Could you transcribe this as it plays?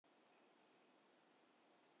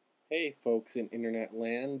Hey folks in internet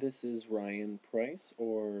land, this is Ryan Price,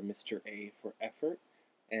 or Mr. A for Effort,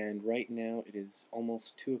 and right now it is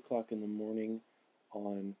almost 2 o'clock in the morning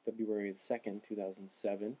on February the 2nd,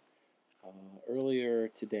 2007. Earlier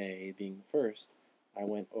today, being first, I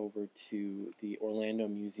went over to the Orlando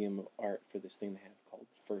Museum of Art for this thing they have called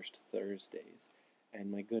First Thursdays, and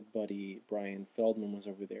my good buddy Brian Feldman was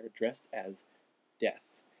over there dressed as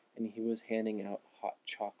Death, and he was handing out hot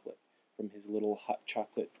chocolate from his little hot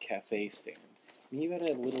chocolate cafe stand. And he even had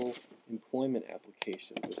a little employment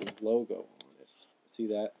application with his logo on it. See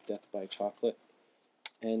that? Death by Chocolate.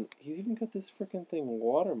 And he's even got this freaking thing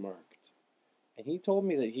watermarked. And he told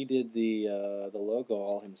me that he did the logo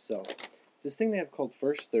all himself. It's this thing they have called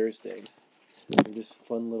First Thursdays. And this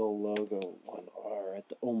fun little logo, 1R at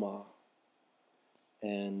the OMA.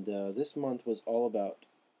 And this month was all about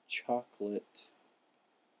chocolate.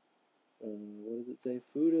 What does it say?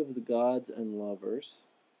 Food of the gods and lovers.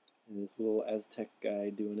 And this little Aztec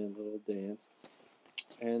guy doing a little dance.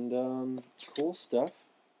 And cool stuff.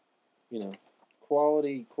 You know,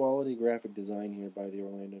 quality graphic design here by the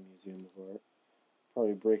Orlando Museum of Art.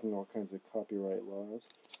 Probably breaking all kinds of copyright laws.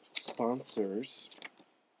 Sponsors,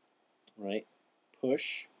 right?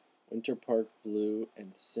 Push, Winter Park Blue,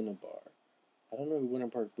 and Cinnabar. I don't know who Winter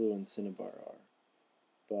Park Blue and Cinnabar are,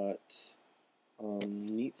 but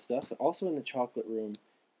neat stuff. Also in the chocolate room,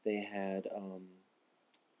 they had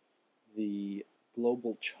the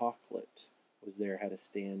Global Chocolate was there, had a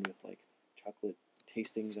stand with like chocolate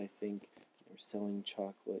tastings, I think. They were selling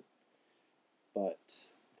chocolate. But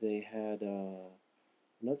they had,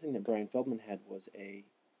 another thing that Brian Feldman had was a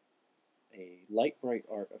light bright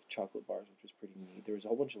art of chocolate bars, which was pretty neat. There was a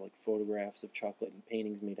whole bunch of like photographs of chocolate and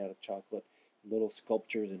paintings made out of chocolate, little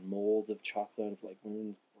sculptures and molds of chocolate of like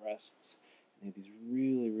women's breasts. They had these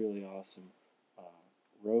really awesome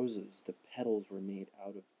roses. The petals were made out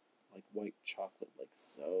of like white chocolate, like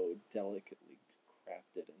so delicately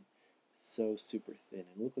crafted and so super thin,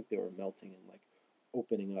 and it looked like they were melting and like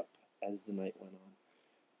opening up as the night went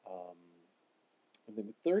on. And then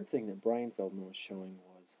the third thing that Brian Feldman was showing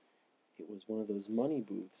was it was one of those money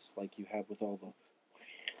booths like you have with all the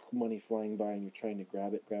money flying by and you're trying to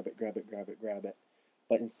grab it.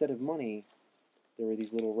 But instead of money, there were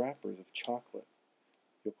these little wrappers of chocolate,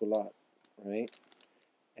 chocolat, right?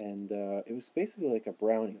 And it was basically like a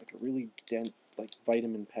brownie, like a really dense, like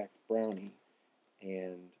vitamin-packed brownie.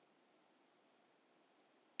 And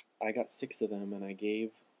I got 6 of them, and I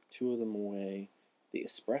gave 2 of them away. The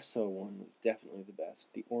espresso one was definitely the best.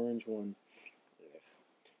 The orange one, ugh.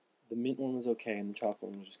 The mint one was okay, and the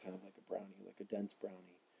chocolate one was just kind of like a brownie, like a dense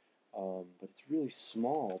brownie. But it's really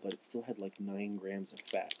small, but it still had like 9 grams of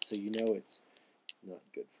fat, so you know it's not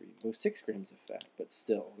good for you. It was 6 grams of fat, but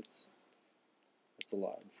still, that's a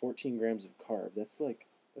lot. And 14 grams of carb. That's like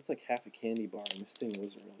half a candy bar, and this thing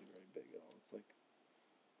wasn't really very big at all. It's like,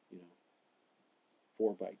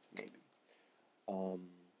 4 bites maybe.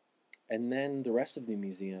 And then the rest of the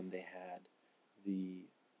museum, they had the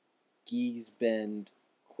Gee's Bend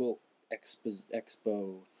Quilt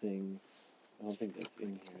Expo thing. I don't think that's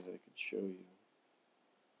in here that I could show you.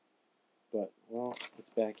 But, well, it's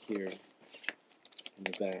back here in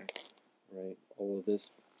the back, right? All of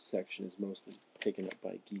this section is mostly taken up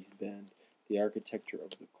by Gee's Bend, the architecture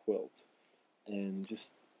of the quilt. And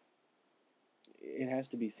just, it has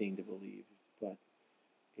to be seen to believe, but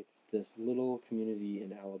it's this little community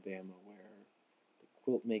in Alabama where the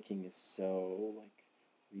quilt making is so like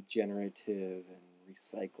regenerative and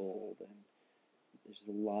recycled, and there's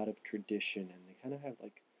a lot of tradition, and they kind of have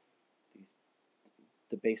like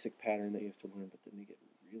the basic pattern that you have to learn, but then they get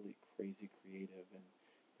really crazy creative, and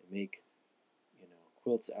they make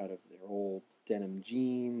quilts out of their old denim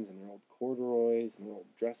jeans and their old corduroys and their old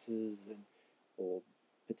dresses and old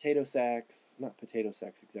potato sacks, not potato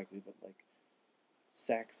sacks exactly, but like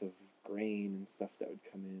sacks of grain and stuff that would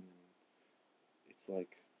come in. And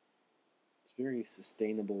it's very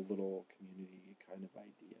sustainable little community kind of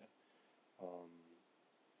idea.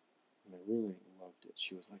 My roommate loved it.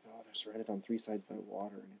 She was like, "Oh, they're surrounded on 3 sides by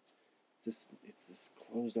water, and it's this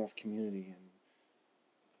closed off community," and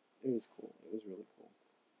it was cool. It was really cool.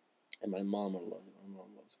 And my mom would love it. My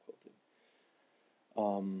mom loves quilting.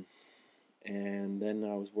 And then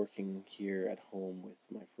I was working here at home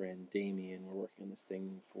with my friend Damien. We're working on this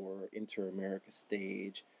thing for Inter-America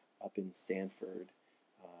Stage up in Sanford,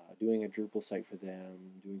 doing a Drupal site for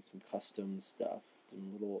them, doing some custom stuff,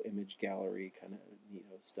 some little image gallery kind of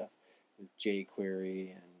neato stuff with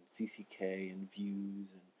jQuery and CCK and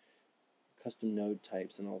views and custom node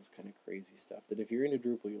types and all this kind of crazy stuff that if you're into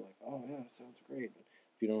Drupal, you're like, oh yeah, sounds great. But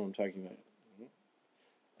if you don't know what I'm talking about,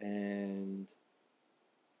 and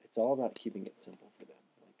it's all about keeping it simple for them,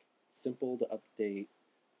 like simple to update,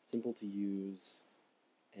 simple to use,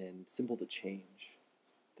 and simple to change.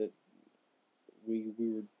 That we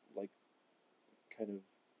were like kind of,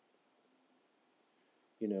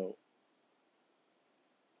 you know,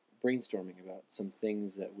 brainstorming about some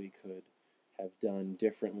things that we could have done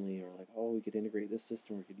differently, or like, oh, we could integrate this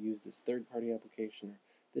system, or we could use this third-party application, or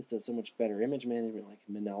this does so much better image management, like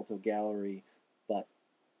Minalto Gallery, but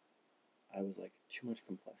I was like, too much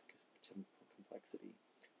complexity.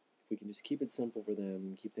 If we can just keep it simple for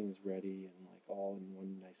them, keep things ready, and like all in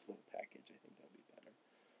one nice little package, I think that would be better.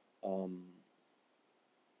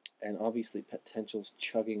 And obviously, Potential's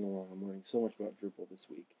chugging along. I'm learning so much about Drupal this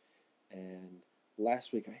week, and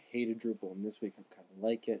last week I hated Drupal, and this week I kind of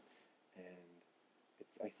like it. And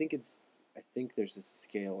I think there's this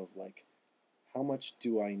scale of like, how much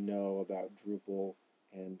do I know about Drupal,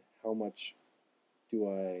 and how much do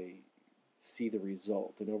I see the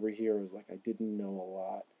result? And over here it was like I didn't know a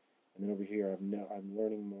lot, and then over here I'm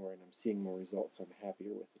learning more and I'm seeing more results, so I'm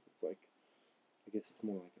happier with it. It's like, I guess it's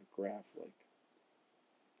more like a graph, like,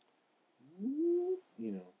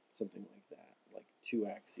 you know, something like that, like 2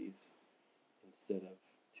 axes instead of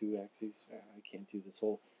 2 axes. I can't do this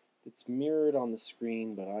whole, it's mirrored on the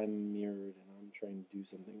screen, but I'm mirrored and I'm trying to do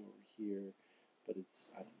something over here, but it's,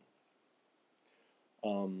 I don't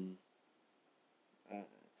know.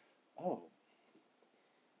 Oh,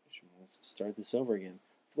 I should start this over again.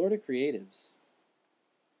 Florida Creatives,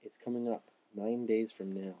 it's coming up 9 days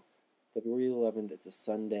from now. February 11th, it's a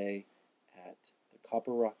Sunday at the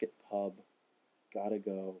Copper Rocket Pub. Gotta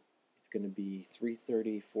go. It's going to be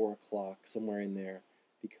 3:30, 4 o'clock, somewhere in there,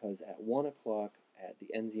 because at 1 o'clock at the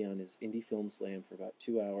Enzion is Indie Film Slam for about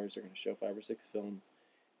 2 hours. They're going to show 5 or 6 films.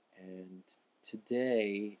 And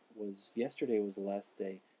yesterday was the last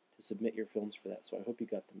day to submit your films for that, so I hope you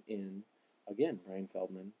got them in. Again, Brian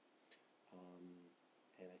Feldman.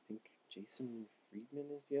 And I think Jason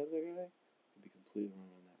Friedman is the other guy. Could be completely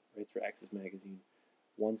wrong on that. Writes for Access Magazine.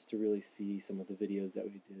 Wants to really see some of the videos that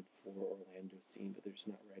we did for Orlando Scene, but they're just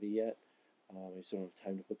not ready yet. I just don't have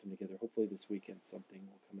time to put them together. Hopefully this weekend something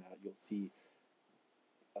will come out. You'll see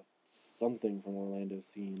something from Orlando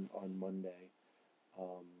Scene on Monday.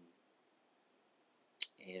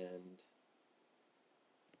 And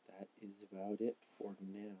that is about it for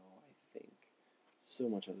now, I think. So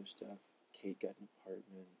much other stuff. Kate got an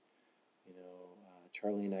apartment. You know,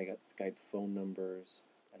 Charlie and I got Skype phone numbers.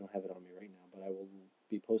 I don't have it on me right now, but I will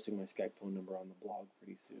be posting my Skype phone number on the blog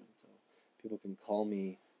pretty soon, so people can call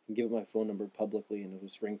me and give my phone number publicly, and it'll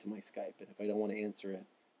just ring to my Skype. And if I don't want to answer it,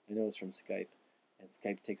 I know it's from Skype, and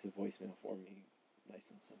Skype takes a voicemail for me, nice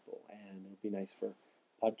and simple. And it'll be nice for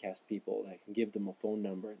podcast people that I can give them a phone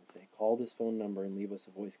number and say, call this phone number and leave us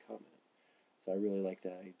a voice comment. So I really like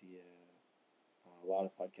that idea. A lot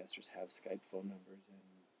of podcasters have Skype phone numbers, and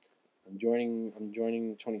I'm joining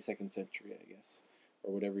the 22nd century, I guess,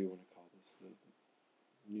 or whatever you want to call this,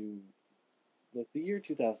 the year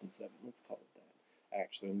 2007. Let's call it that.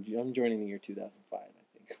 Actually, I'm joining the year 2005, I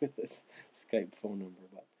think, with this Skype phone number.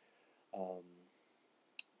 But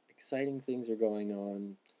exciting things are going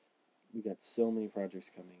on. We got so many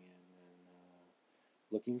projects coming in, and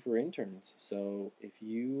looking for interns. So if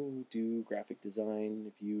you do graphic design,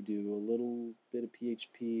 if you do a little bit of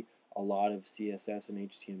PHP, a lot of CSS and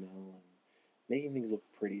HTML, and making things look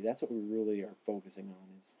pretty, that's what we really are focusing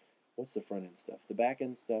on, is what's the front end stuff. The back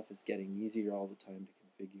end stuff is getting easier all the time to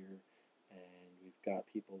configure, and we've got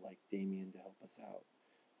people like Damien to help us out,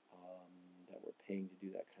 that we're paying to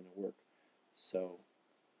do that kind of work. So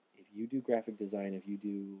if you do graphic design, if you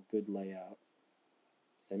do good layout,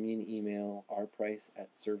 send me an email,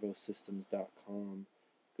 rprice@servosystems.com.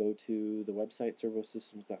 Go to the website,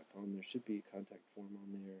 servosystems.com. There should be a contact form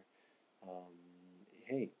on there.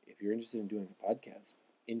 Hey, if you're interested in doing a podcast,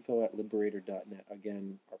 info@liberator.net.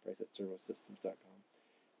 Again, rprice@servosystems.com.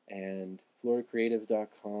 And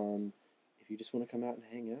floridacreatives.com if you just want to come out and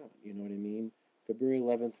hang out. You know what I mean? February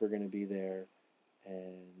 11th, we're going to be there.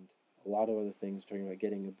 And a lot of other things. We're talking about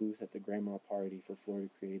getting a booth at the Grandma Party for Florida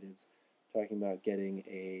Creatives. Talking about getting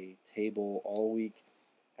a table all week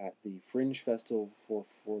at the Fringe Festival for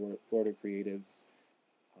Florida Creatives.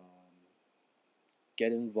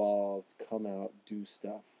 Get involved, come out, do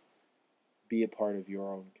stuff. Be a part of your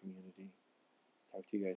own community. Talk to you guys.